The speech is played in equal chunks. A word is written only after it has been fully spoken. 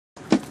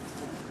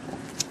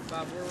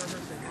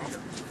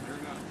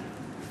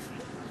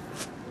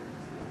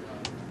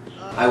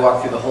I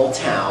walked through the whole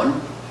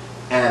town,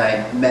 and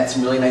I met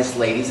some really nice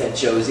ladies at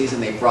Josie's,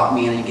 and they brought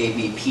me in and gave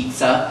me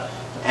pizza,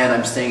 and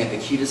I'm staying at the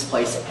cutest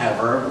place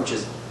ever, which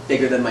is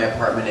bigger than my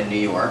apartment in New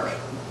York.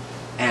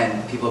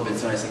 And people have been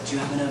so nice, like, do you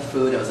have enough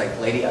food? I was like,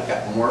 lady, I've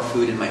got more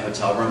food in my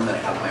hotel room than I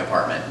have in my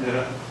apartment.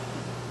 Yeah.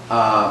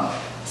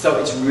 So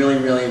it's really,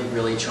 really,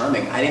 really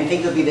charming. I didn't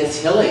think it would be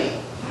this hilly.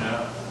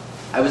 Yeah.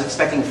 I was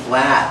expecting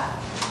flat,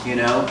 you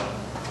know?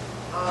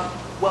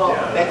 Well,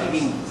 Yeah, Becky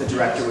being the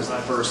director was the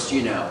first,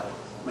 you know,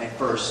 my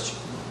first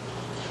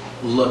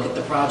look at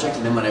the project,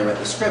 and then when I read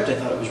the script, I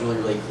thought it was really,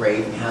 really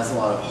great, and has a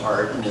lot of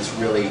heart, and is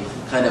really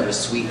kind of a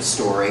sweet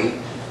story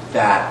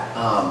that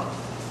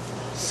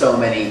so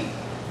many,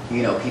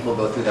 you know, people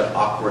go through that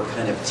awkward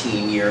kind of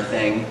teen year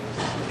thing,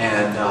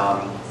 and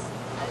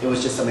it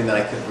was just something that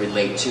I could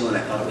relate to, and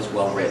I thought it was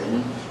well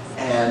written,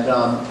 and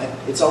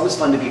it's always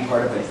fun to be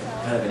part of a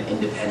kind of an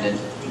independent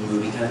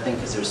movie kind of thing,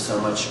 because there's so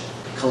much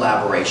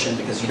collaboration,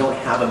 because you don't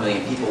have a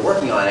million people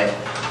working on it.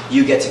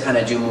 You get to kind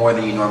of do more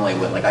than you normally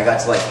would. Like, I got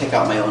to like pick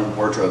out my own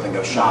wardrobe and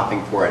go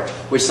shopping for it,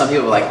 which some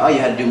people are like, oh, you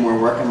had to do more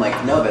work. I'm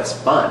like, no, that's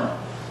fun,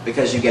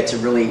 because you get to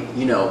really,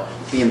 you know,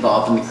 be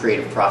involved in the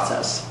creative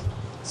process.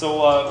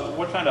 So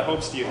what kind of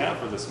hopes do you have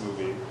for this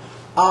movie?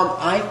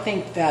 I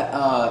think that,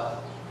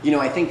 you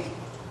know, I think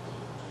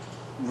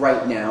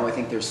right now, I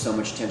think there's so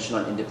much attention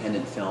on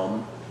independent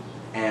film,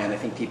 and I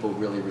think people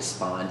really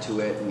respond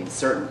to it. I mean,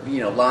 certain, you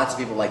know, lots of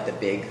people like the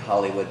big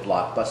Hollywood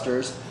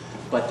blockbusters,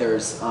 but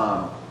there's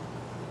kind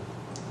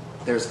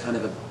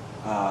of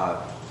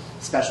a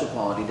special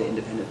quality to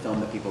independent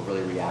film that people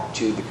really react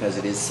to, because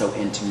it is so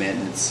intimate,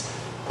 and it's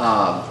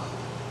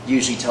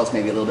usually tells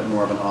maybe a little bit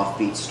more of an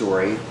offbeat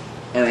story.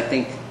 And I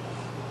think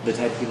the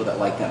type of people that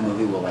like that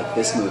movie will like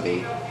this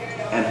movie,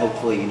 and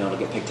hopefully, you know, it'll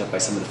get picked up by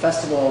some of the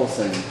festivals,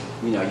 and,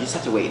 you know, you just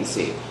have to wait and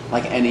see.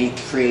 Like any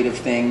creative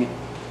thing,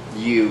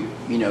 you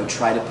know,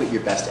 try to put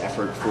your best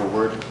effort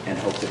forward and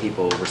hope that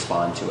people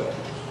respond to it.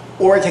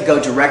 Or it could go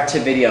direct to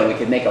video, and we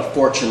could make a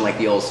fortune like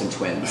the Olsen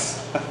twins.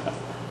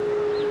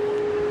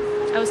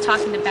 I was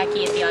talking to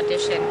Becky at the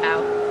audition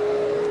about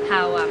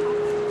how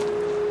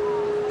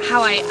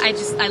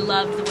I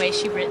loved the way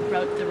she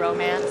wrote the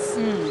romance.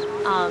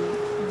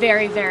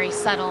 Very, very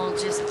subtle,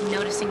 just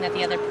noticing that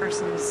the other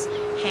person's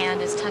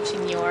hand is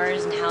touching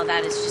yours, and how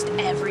that is just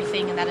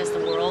everything, and that is the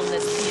world, and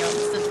it's, you know,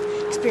 it's the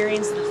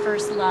experience of the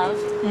first love.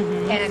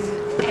 And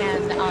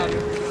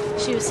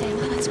she was saying,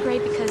 oh, that's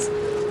great, because,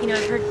 you know,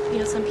 I've heard, you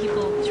know, some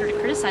people sort of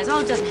criticize,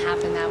 oh, it doesn't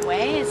happen that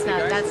way. It's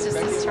not, that's just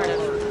this sort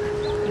of,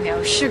 you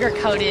know,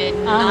 sugar-coated,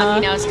 you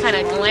know, it's kind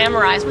of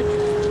glamorized. Like,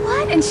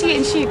 what? And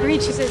she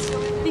agreed. She says,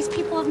 these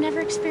people have never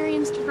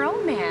experienced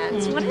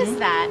romance. What is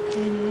that?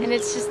 And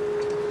it's just,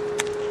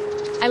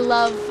 I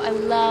love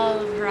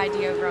her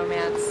idea of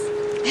romance.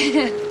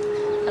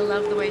 I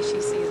love the way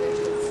she sees it.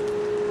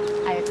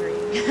 I agree.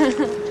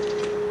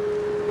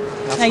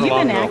 Now, you've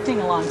been acting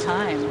a long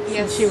time,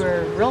 since you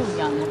were real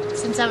young.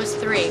 Since I was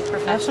 3,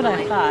 professionally. That's what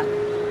I thought.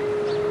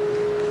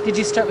 Did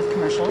you start with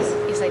commercials?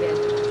 Yes, I did.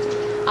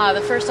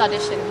 The first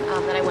audition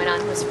that I went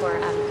on was for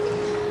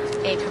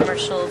a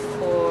commercial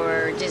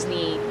for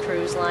Disney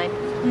Cruise Line,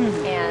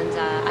 and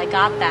I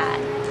got that.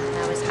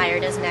 I was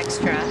hired as an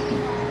extra,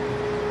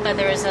 but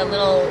there was a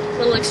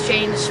little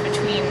exchange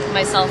between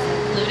myself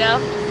and Pluto.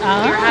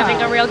 We were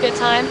having a real good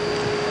time.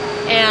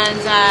 And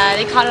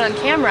they caught it on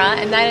camera,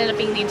 and that ended up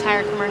being the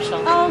entire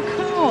commercial. Oh,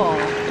 cool.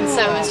 And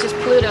so it was just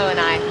Pluto and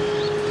I.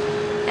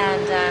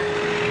 And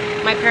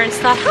my parents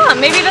thought, huh,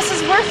 maybe this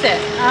is worth it.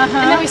 And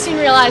then we soon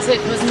realized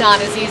it was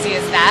not as easy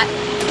as that.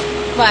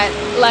 But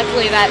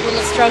luckily, that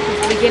little stroke of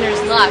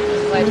beginner's luck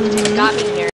was what got me here.